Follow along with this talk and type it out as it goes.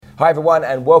Hi everyone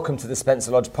and welcome to the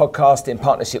Spencer Lodge podcast in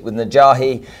partnership with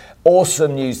Najahi.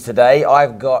 Awesome news today.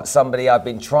 I've got somebody I've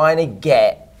been trying to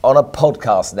get on a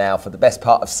podcast now for the best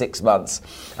part of 6 months.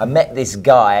 I met this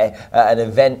guy at an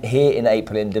event here in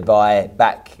April in Dubai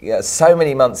back so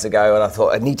many months ago, and I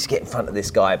thought I need to get in front of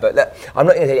this guy. But look, I'm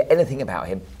not going to tell you anything about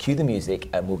him. Cue the music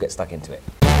and we'll get stuck into it.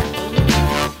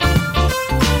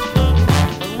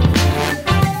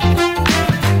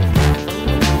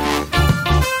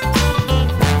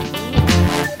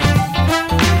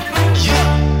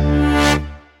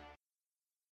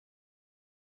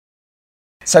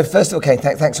 So first of all, Kane,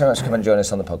 thanks very much for coming and joining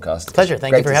us on the podcast. Pleasure.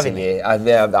 Thank you for having me.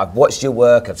 I've watched your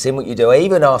work. I've seen what you do. I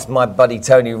even asked my buddy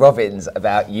Tony Robbins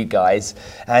about you guys,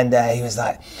 and he was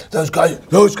like, "Those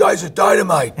guys are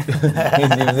dynamite."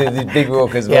 the big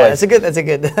raucous voice. Yeah, that's a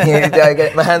good.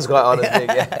 Yeah, my hand's quite honest.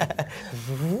 Yeah.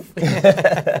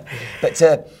 But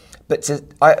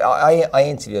I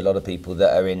interview a lot of people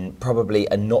that are in probably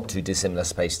a not too dissimilar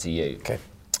space to you. Okay.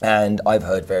 And I've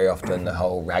heard very often the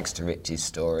whole rags to riches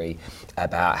story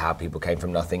about how people came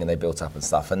from nothing and they built up and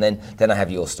stuff. And then I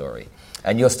have your story.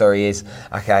 And your story is,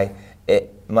 okay,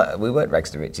 we weren't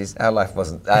rags to riches. Our life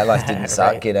didn't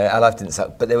suck, Right. you know, our life didn't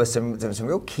suck. But there were some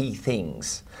real key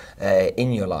things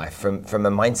in your life from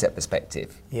a mindset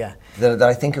perspective. Yeah. That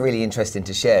I think are really interesting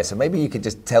to share. So maybe you could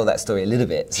just tell that story a little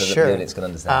bit so Sure. that the audience can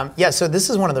understand. Yeah, so this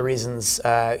is one of the reasons,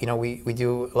 we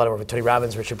do a lot of work with Tony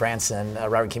Robbins, Richard Branson,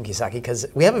 Robert Kiyosaki, because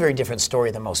we have a very different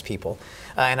story than most people.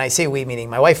 And I say we, meaning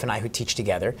my wife and I, who teach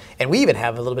together, and we even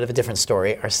have a little bit of a different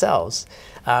story ourselves.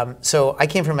 So I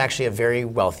came from actually a very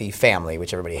wealthy family,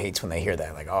 which everybody hates when they hear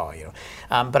that, like, oh, you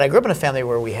know. But I grew up in a family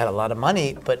where we had a lot of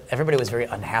money, but everybody was very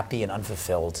unhappy and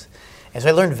unfulfilled. And so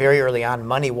I learned very early on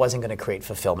money wasn't going to create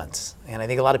fulfillment. And I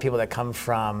think a lot of people that come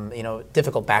from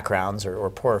difficult backgrounds or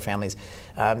poorer families,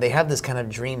 they have this kind of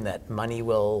dream that money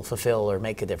will fulfill or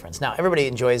make a difference. Now, everybody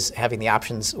enjoys having the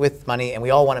options with money, and we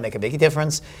all want to make a big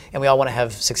difference, and we all want to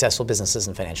have successful businesses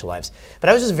and financial lives. But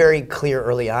I was just very clear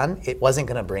early on, it wasn't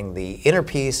going to bring the inner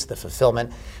peace, the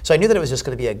fulfillment. So I knew that it was just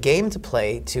going to be a game to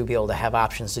play to be able to have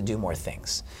options to do more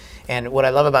things. And what I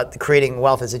love about creating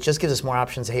wealth is it just gives us more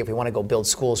options. Hey, if we want to go build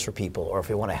schools for people, or if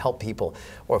we want to help people,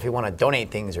 or if we want to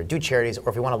donate things or do charities, or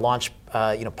if we want to launch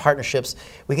partnerships,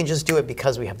 we can just do it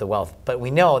because we have the wealth. But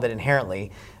we know that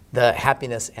inherently the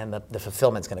happiness and the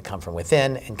fulfillment is going to come from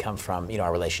within and come from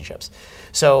our relationships.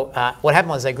 So what happened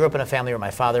was I grew up in a family where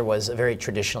my father was a very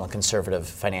traditional and conservative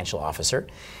financial officer,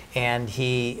 and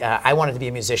I wanted to be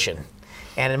a musician.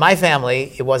 And in my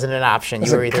family, it wasn't an option.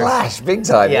 You were either clash, big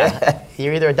time. Yeah.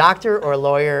 You're either a doctor or a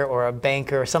lawyer or a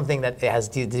banker or something that has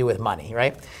to do with money,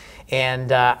 right?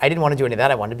 And I didn't want to do any of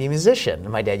that. I wanted to be a musician.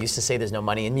 And my dad used to say, "There's no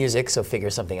money in music, so figure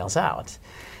something else out."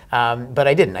 But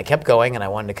I didn't. I kept going, and I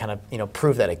wanted to kind of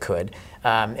prove that I could.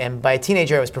 And by a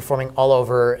teenager, I was performing all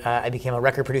over. I became a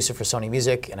record producer for Sony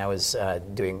Music, and I was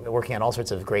working on all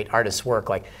sorts of great artists' work,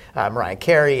 like Mariah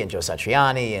Carey and Joe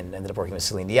Satriani, and ended up working with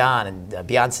Celine Dion and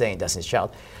Beyonce and Destiny's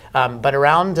Child. But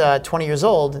around 20 years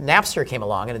old, Napster came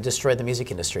along and it destroyed the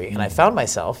music industry, and I found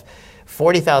myself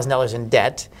 $40,000 in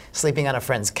debt, sleeping on a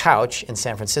friend's couch in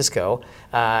San Francisco,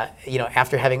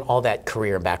 after having all that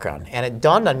career and background. And it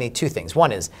dawned on me two things.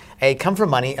 One is, I come from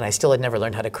money and I still had never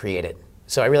learned how to create it.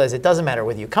 So I realized it doesn't matter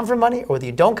whether you come from money or whether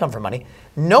you don't come from money.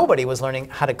 Nobody was learning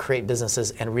how to create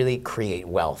businesses and really create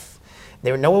wealth.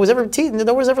 No one was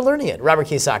ever learning it. Robert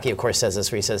Kiyosaki, of course, says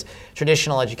this, where he says,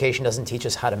 traditional education doesn't teach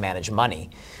us how to manage money.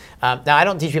 Now, I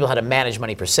don't teach people how to manage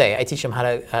money per se. I teach them how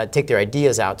to take their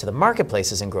ideas out to the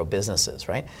marketplaces and grow businesses,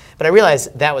 right? But I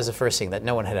realized that was the first thing that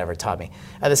no one had ever taught me.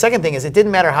 The second thing is it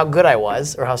didn't matter how good I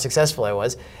was or how successful I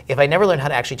was. If I never learned how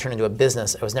to actually turn into a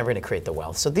business, I was never going to create the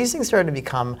wealth. So these things started to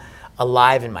become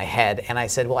alive in my head, and I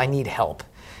said, well, I need help.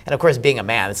 And of course, being a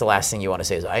man, it's the last thing you want to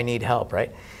say is, I need help,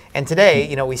 right? And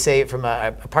today, we say from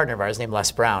a partner of ours named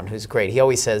Les Brown, who's great, he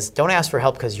always says, don't ask for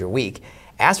help because you're weak.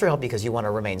 Ask for help because you want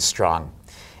to remain strong.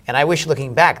 And I wish,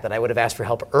 looking back, that I would have asked for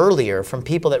help earlier from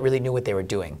people that really knew what they were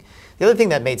doing. The other thing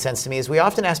that made sense to me is we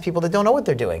often ask people that don't know what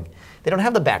they're doing. They don't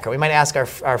have the background. We might ask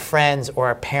our friends or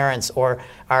our parents or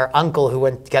our uncle who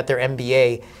got their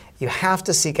MBA. You have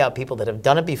to seek out people that have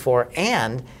done it before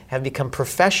and have become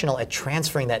professional at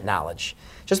transferring that knowledge.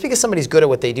 Just because somebody's good at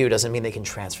what they do doesn't mean they can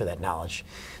transfer that knowledge.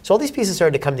 So all these pieces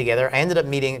started to come together. I ended up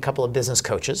meeting a couple of business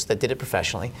coaches that did it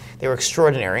professionally. They were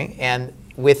extraordinary, and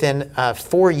within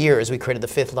 4 years, we created the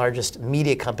 5th largest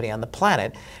media company on the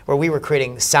planet, where we were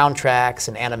creating soundtracks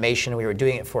and animation. We were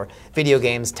doing it for video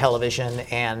games, television,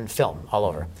 and film all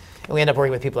over. And we ended up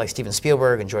working with people like Steven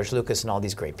Spielberg and George Lucas and all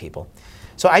these great people.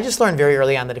 So I just learned very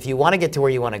early on that if you want to get to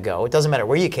where you want to go, it doesn't matter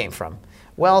where you came from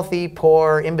wealthy,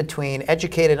 poor, in between,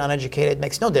 educated, uneducated,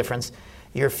 makes no difference.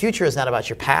 Your future is not about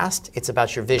your past, it's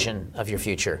about your vision of your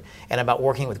future and about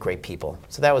working with great people.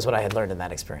 So that was what I had learned in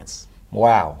that experience.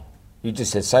 Wow. You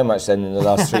just said so much then in the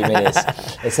last 3 minutes.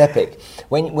 It's epic.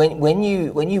 When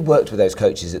you worked with those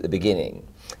coaches at the beginning,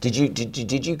 did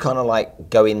you kind of like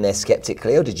go in there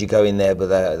skeptically, or did you go in there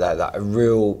with a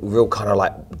real kind of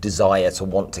like desire to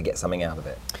want to get something out of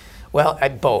it? Well,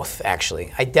 both,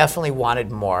 actually. I definitely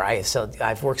wanted more.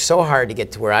 I've worked so hard to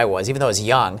get to where I was. Even though I was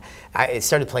young, I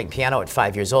started playing piano at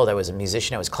 5 years old. I was a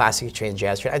musician. I was classically trained,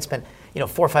 jazz trained. I'd spent 4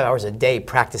 or 5 hours a day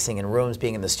practicing in rooms,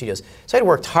 being in the studios. So I'd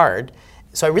worked hard.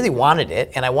 So I really wanted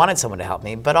it, and I wanted someone to help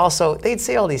me. But also, they'd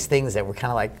say all these things that were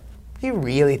kind of like, do you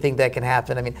really think that can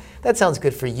happen? I mean, that sounds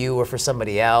good for you or for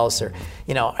somebody else. Or,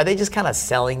 are they just kind of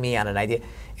selling me on an idea?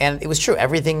 And it was true,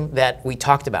 everything that we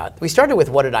talked about. We started with,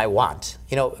 what did I want?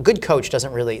 A good coach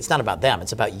doesn't really, it's not about them,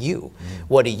 it's about you.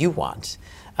 What do you want?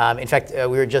 In fact, we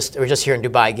were just here in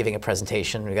Dubai giving a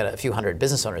presentation. We got a few hundred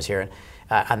business owners here.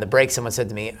 And on the break, someone said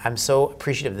to me, I'm so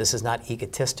appreciative this is not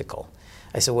egotistical.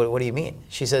 I said, what do you mean?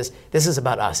 She says, this is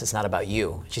about us, it's not about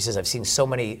you. She says, I've seen so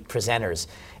many presenters,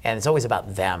 and it's always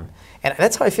about them. And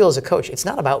that's how I feel as a coach. It's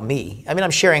not about me. I mean,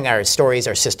 I'm sharing our stories,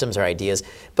 our systems, our ideas,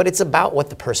 but it's about what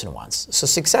the person wants. So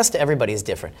success to everybody is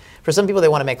different. For some people, they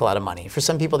want to make a lot of money. For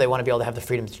some people, they want to be able to have the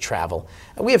freedom to travel.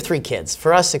 We have 3 kids.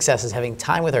 For us, success is having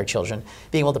time with our children,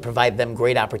 being able to provide them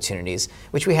great opportunities,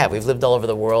 which we have. We've lived all over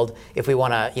the world. If we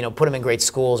want to, put them in great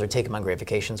schools or take them on great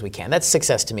vacations, we can. That's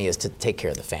success to me, is to take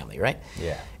care of the family, right?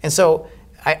 Yeah. And so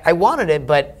I wanted it,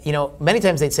 but many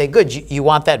times they'd say, good, you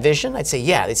want that vision? I'd say,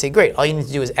 yeah. They'd say, great, all you need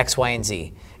to do is X, Y, and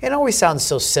Z. It always sounds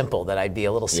so simple that I'd be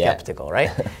a little skeptical, right?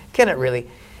 Can it really?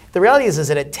 The reality is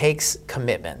that it takes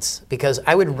commitments, because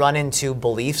I would run into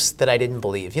beliefs that I didn't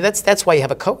believe. That's why you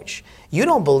have a coach. You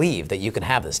don't believe that you can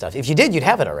have this stuff. If you did, you'd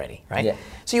have it already, right? Yeah.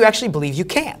 So you actually believe you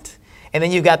can't. And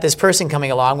then you've got this person coming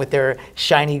along with their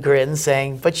shiny grin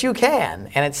saying, but you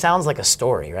can. And it sounds like a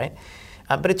story, right?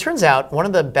 But it turns out one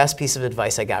of the best pieces of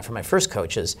advice I got from my first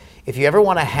coach is, if you ever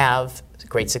want to have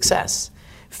great success,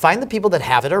 find the people that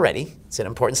have it already. It's an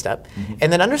important step.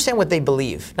 And then understand what they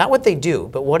believe. Not what they do,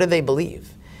 but what do they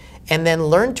believe? And then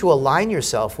learn to align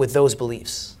yourself with those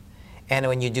beliefs. And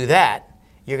when you do that,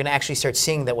 you're going to actually start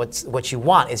seeing that what you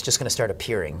want is just going to start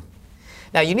appearing.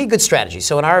 Now, you need good strategy.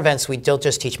 So in our events, we don't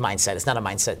just teach mindset. It's not a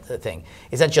mindset thing.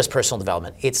 It's not just personal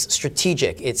development. It's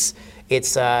strategic. It's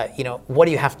what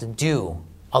do you have to do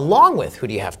along with who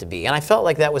do you have to be? And I felt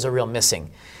like that was a real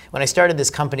missing. When I started this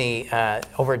company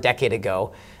over a decade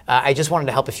ago, I just wanted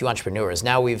to help a few entrepreneurs.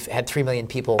 Now we've had 3 million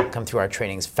people come through our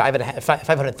trainings.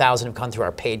 500,000 have come through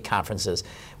our paid conferences.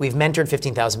 We've mentored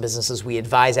 15,000 businesses. We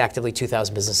advise actively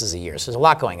 2,000 businesses a year. So there's a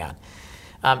lot going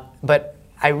on. But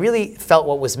I really felt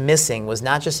what was missing was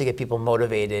not just to get people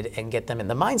motivated and get them in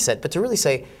the mindset, but to really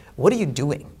say, what are you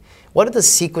doing? What are the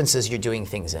sequences you're doing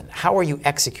things in? How are you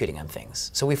executing on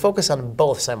things? So we focus on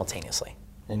both simultaneously.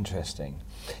 Interesting.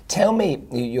 Tell me,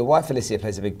 your wife Alessia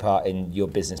plays a big part in your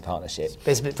business partnership.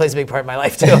 Plays a big part in my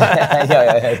life too.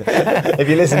 yeah. If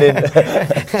you're listening.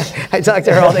 I talk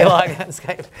to her all day long on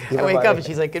Skype. I wake up and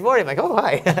she's like, good morning. I'm like, oh,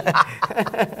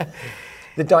 hi.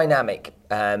 The dynamic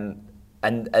and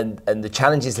the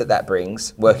challenges that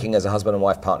brings, working as a husband and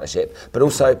wife partnership, but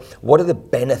also what are the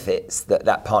benefits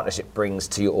that partnership brings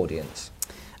to your audience?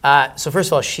 So first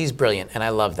of all, she's brilliant, and I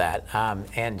love that.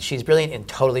 And she's brilliant in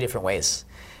totally different ways,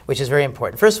 which is very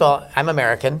important. First of all, I'm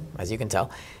American, as you can tell.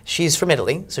 She's from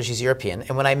Italy, so she's European.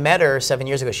 And when I met her 7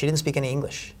 years ago, she didn't speak any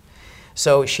English.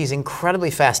 So she's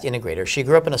incredibly fast integrator. She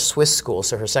grew up in a Swiss school,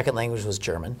 so her second language was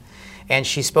German. And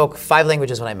she spoke 5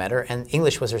 languages when I met her, and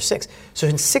English was her 6th. So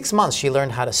in 6 months, she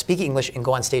learned how to speak English and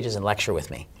go on stages and lecture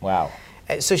with me. Wow.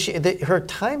 So her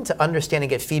time to understand and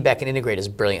get feedback and integrate is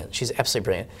brilliant. She's absolutely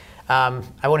brilliant.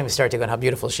 I won't even start to go on how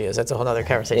beautiful she is. That's a whole other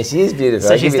conversation. Yeah, she is beautiful.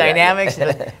 So she's dynamic,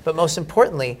 but most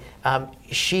importantly,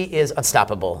 she is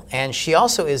unstoppable. And she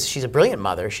also she's a brilliant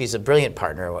mother. She's a brilliant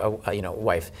partner,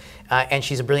 wife, and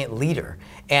she's a brilliant leader.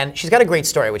 And she's got a great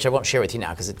story, which I won't share with you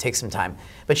now because it takes some time.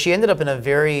 But she ended up in a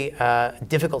very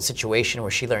difficult situation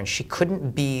where she learned she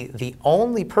couldn't be the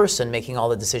only person making all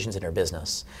the decisions in her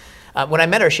business. When I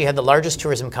met her, she had the largest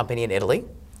tourism company in Italy.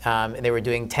 And they were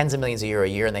doing tens of millions a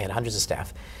year, and they had hundreds of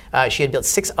staff. She had built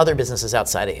 6 other businesses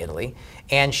outside of Italy,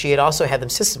 and she had also had them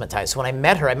systematized. So when I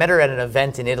met her at an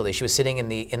event in Italy. She was sitting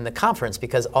in the conference,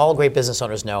 because all great business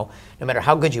owners know, no matter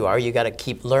how good you are, you got to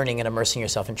keep learning and immersing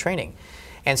yourself in training.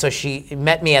 And so she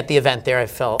met me at the event there. I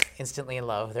fell instantly in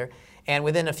love with her. And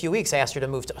within a few weeks, I asked her to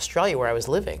move to Australia, where I was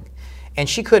living. And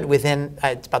she could, within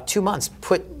about 2 months,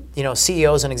 put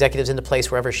CEOs and executives into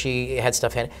place wherever she had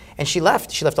stuff in, and she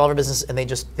left. She left all of her business, and they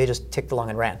just ticked along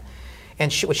and ran.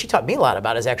 And what she taught me a lot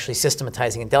about is actually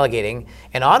systematizing and delegating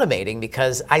and automating,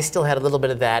 because I still had a little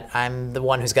bit of that. I'm the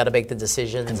one who's got to make the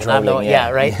decisions. Controlling, yeah,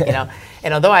 right.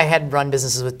 And although I had run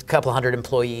businesses with a couple hundred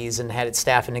employees and had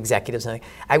staff and executives,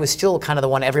 I was still kind of the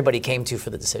one everybody came to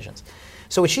for the decisions.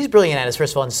 So what she's brilliant at is,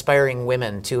 first of all, inspiring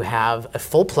women to have a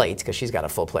full plate, because she's got a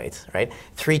full plate, right?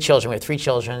 3 children. We have 3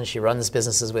 children. She runs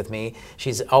businesses with me.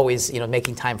 She's always,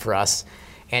 making time for us.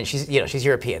 And she's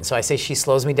European. So I say she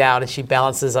slows me down and she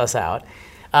balances us out.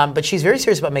 But she's very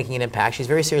serious about making an impact. She's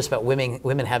very serious about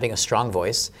women having a strong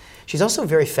voice. She's also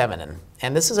very feminine.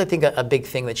 And this is, I think, a big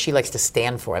thing that she likes to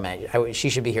stand for. I mean, she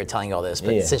should be here telling you all this,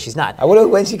 but since she's not.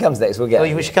 When she comes next, we'll get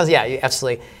her. When she comes, yeah,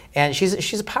 absolutely. And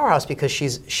she's a powerhouse because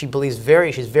she's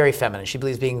very feminine. She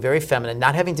believes being very feminine,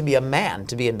 not having to be a man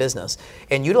to be in business,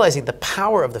 and utilizing the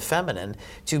power of the feminine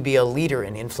to be a leader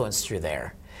and influence through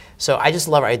there. So I just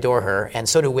love her, I adore her, and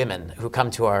so do women who come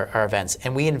to our events.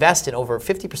 And we invest in over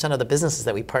 50% of the businesses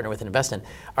that we partner with and invest in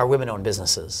are women-owned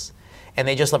businesses. And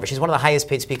they just love her. She's one of the highest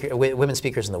paid women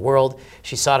speakers in the world.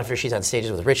 She's sought after. She's on stages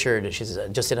with Richard. She's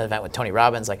just did an event with Tony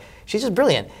Robbins. She's just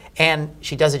brilliant. And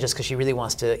she does it just because she really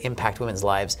wants to impact women's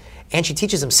lives. And she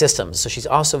teaches them systems. So she's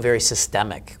also very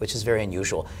systemic, which is very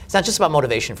unusual. It's not just about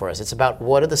motivation for us. It's about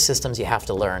what are the systems you have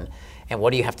to learn and what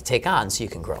do you have to take on so you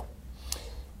can grow.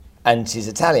 And she's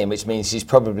Italian, which means she's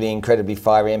probably incredibly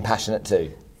fiery and passionate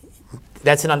too.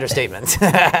 That's an understatement.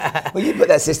 Well, you put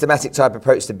that systematic type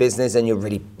approach to business, and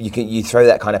you throw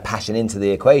that kind of passion into the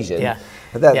equation. Yeah.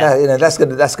 But that's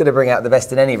going to bring out the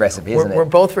best in any recipe, isn't it? We're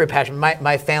both very passionate.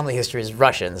 My family history is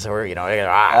Russian, so we're okay,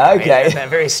 right?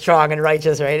 Very strong and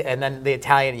righteous, right? And then the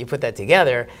Italian, you put that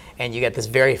together, and you get this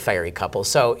very fiery couple.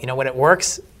 So when it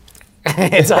works,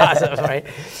 it's awesome, right?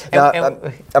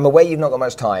 I'm aware you've not got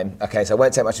much time, okay, so I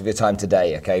won't take much of your time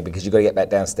today, okay, because you've got to get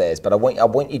back downstairs. But I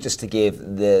want you just to give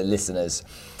the listeners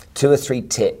 2 or 3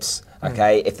 tips,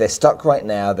 okay? If they're stuck right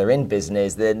now, they're in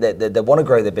business, they want to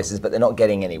grow their business, but they're not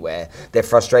getting anywhere. They're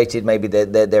frustrated, maybe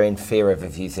they're in fear of a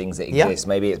few things that exist.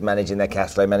 Maybe it's managing their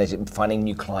cash flow, finding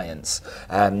new clients,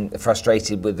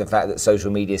 frustrated with the fact that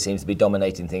social media seems to be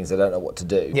dominating things, they don't know what to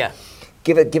do. Yeah.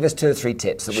 Give us 2 or 3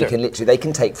 tips that they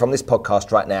can take from this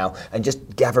podcast right now and just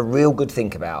have a real good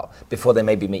think about before they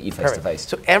maybe meet you face to face.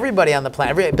 So everybody on the planet,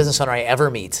 every business owner I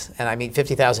ever meet, and I meet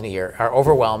 50,000 a year, are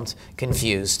overwhelmed,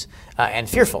 confused, and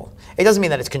fearful. It doesn't mean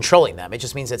that it's controlling them. It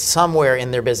just means that somewhere in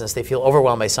their business they feel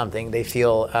overwhelmed by something. They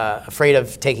feel afraid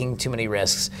of taking too many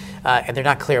risks, and they're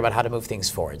not clear about how to move things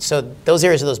forward. So those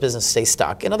areas of those businesses stay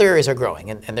stuck, and other areas are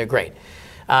growing, and they're great.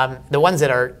 The ones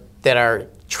that are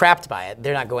trapped by it,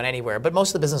 they're not going anywhere. But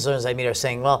most of the business owners I meet are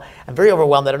saying, well, I'm very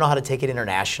overwhelmed. I don't know how to take it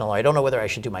international. Or I don't know whether I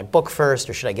should do my book first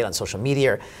or should I get on social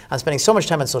media. Or I'm spending so much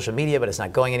time on social media, but it's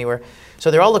not going anywhere.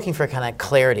 So they're all looking for kind of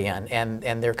clarity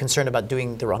and they're concerned about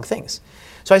doing the wrong things.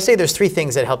 So I say there's 3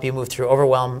 things that help you move through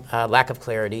overwhelm, lack of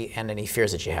clarity, and any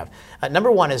fears that you have.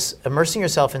 Number 1 is immersing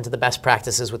yourself into the best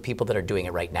practices with people that are doing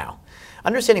it right now.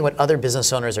 Understanding what other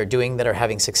business owners are doing that are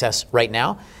having success right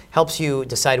now helps you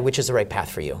decide which is the right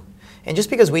path for you. And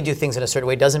just because we do things in a certain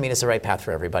way doesn't mean it's the right path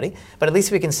for everybody. But at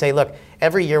least we can say, look,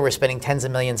 every year we're spending tens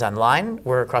of millions online.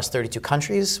 We're across 32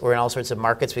 countries. We're in all sorts of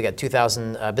markets. We got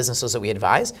 2,000 businesses that we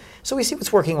advise. So we see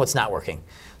what's working, what's not working.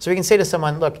 So we can say to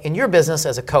someone, look, in your business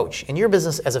as a coach, in your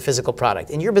business as a physical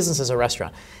product, in your business as a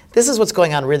restaurant, this is what's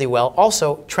going on really well,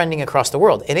 also trending across the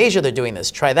world. In Asia, they're doing this.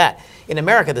 Try that. In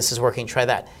America, this is working. Try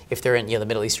that if they're in the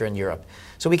Middle East or in Europe.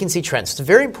 So we can see trends. It's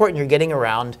very important you're getting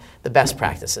around the best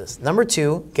practices. Number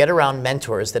 2, get around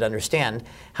mentors that understand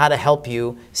how to help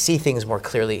you see things more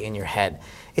clearly in your head.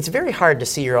 It's very hard to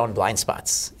see your own blind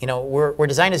spots. We're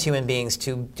designed as human beings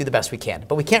to do the best we can,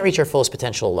 but we can't reach our fullest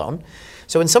potential alone.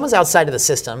 So when someone's outside of the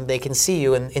system, they can see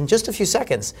you, and in just a few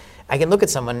seconds, I can look at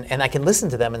someone and I can listen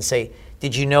to them and say,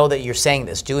 did you know that you're saying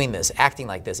this, doing this, acting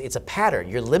like this? It's a pattern.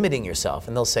 You're limiting yourself.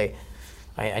 And they'll say,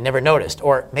 I never noticed.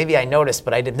 Or maybe I noticed,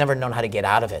 but I'd never known how to get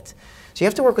out of it. So you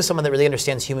have to work with someone that really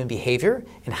understands human behavior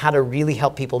and how to really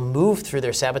help people move through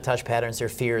their sabotage patterns, their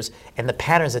fears, and the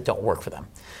patterns that don't work for them.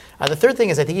 The third thing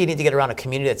is I think you need to get around a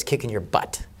community that's kicking your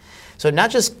butt. So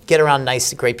not just get around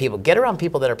nice, great people. Get around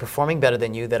people that are performing better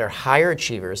than you, that are higher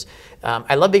achievers.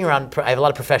 I love being around, I have a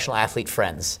lot of professional athlete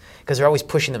friends because they're always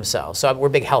pushing themselves. So we're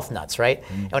big health nuts, right?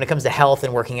 And when it comes to health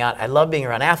and working out, I love being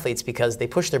around athletes because they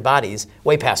push their bodies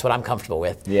way past what I'm comfortable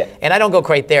with. Yeah. And I don't go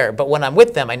quite there, but when I'm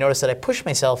with them, I notice that I push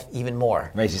myself even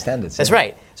more. Raise your standards. That's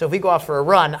right. So if we go out for a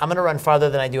run, I'm going to run farther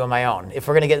than I do on my own. If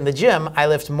we're going to get in the gym, I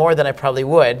lift more than I probably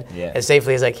would as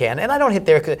safely as I can. And I don't hit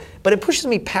there, but it pushes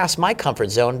me past my comfort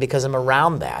zone because them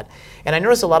around that. And I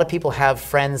notice a lot of people have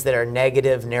friends that are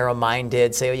negative,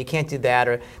 narrow-minded, say, oh, you can't do that,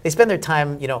 or they spend their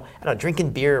time, I don't know,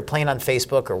 drinking beer or playing on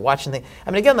Facebook or watching things.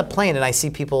 I mean, I get on the plane and I see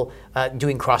people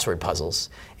doing crossword puzzles.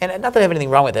 And not that I have anything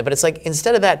wrong with it, but it's like,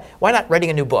 instead of that, why not writing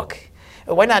a new book?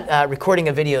 Why not recording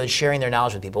a video and sharing their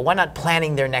knowledge with people? Why not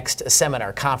planning their next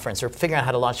seminar, conference, or figuring out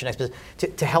how to launch their next business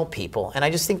to help people? And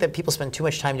I just think that people spend too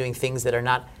much time doing things that are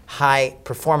not high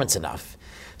performance enough.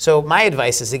 So my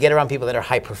advice is to get around people that are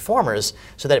high performers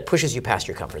so that it pushes you past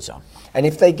your comfort zone. And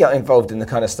if they get involved in the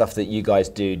kind of stuff that you guys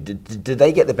do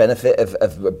they get the benefit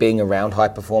of being around high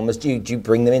performers? Do you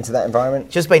bring them into that environment?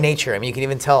 Just by nature. I mean, you can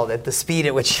even tell that the speed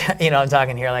at which, I'm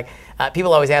talking here, like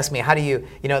people always ask me, how do you,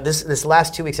 this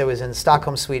last 2 weeks I was in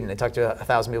Stockholm, Sweden. I talked to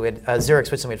 1,000 people. We had Zurich,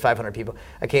 Switzerland, we had 500 people.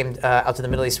 I came out to the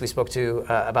Middle East. We spoke to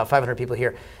about 500 people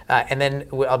here. And then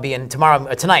I'll be in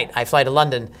tonight, I fly to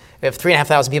London. We have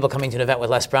 3,500 people coming to an event with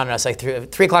Les Brown. And I was like,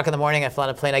 3 o'clock in the morning, I fly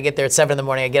on a plane. I get there at 7 in the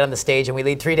morning. I get on the stage and we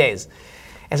lead 3 days.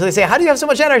 And so they say, how do you have so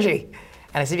much energy?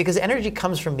 And I say, because energy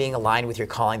comes from being aligned with your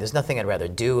calling. There's nothing I'd rather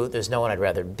do. There's no one I'd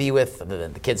rather be with other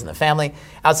than the kids and the family.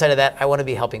 Outside of that, I want to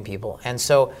be helping people. And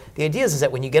so the idea is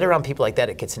that when you get around people like that,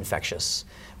 it gets infectious.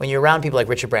 When you're around people like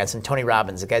Richard Branson, Tony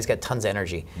Robbins, the guy's got tons of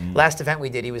energy. Last event we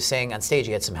did, he was saying on stage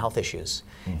he had some health issues.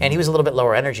 And he was a little bit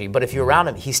lower energy, but if you're around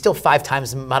him, he's still 5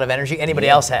 times the amount of energy anybody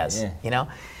else has,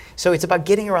 So it's about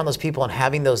getting around those people and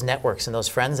having those networks and those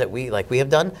friends that we have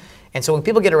done. And so when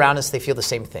people get around us, they feel the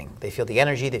same thing. They feel the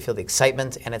energy, they feel the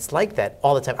excitement, and it's like that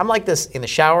all the time. I'm like this in the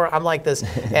shower. I'm like this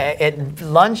at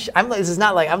lunch. I'm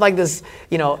like this,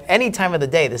 any time of the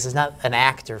day. This is not an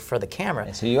actor for the camera.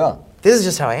 That's who you are. This is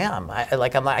just how I am.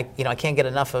 I can't get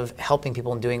enough of helping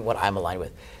people and doing what I'm aligned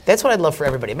with. That's what I'd love for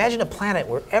everybody. Imagine a planet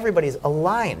where everybody's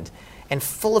aligned and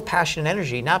full of passion and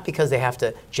energy, not because they have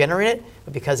to generate it,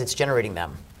 but because it's generating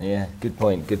them. Yeah, good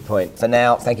point. For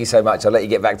now, thank you so much. I'll let you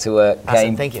get back to work. Awesome,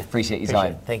 Kane, thank you. Appreciate your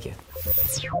time. Thank you.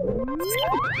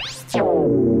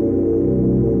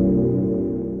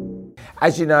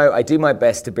 As you know, I do my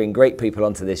best to bring great people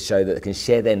onto this show that can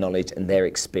share their knowledge and their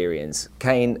experience.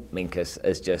 Kane Minkus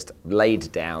has just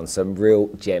laid down some real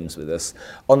gems with us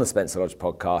on the Spencer Lodge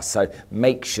podcast. So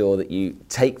make sure that you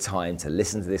take time to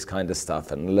listen to this kind of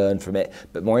stuff and learn from it.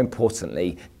 But more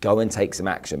importantly, go and take some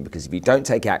action, because if you don't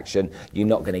take action, you're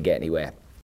not going to get anywhere.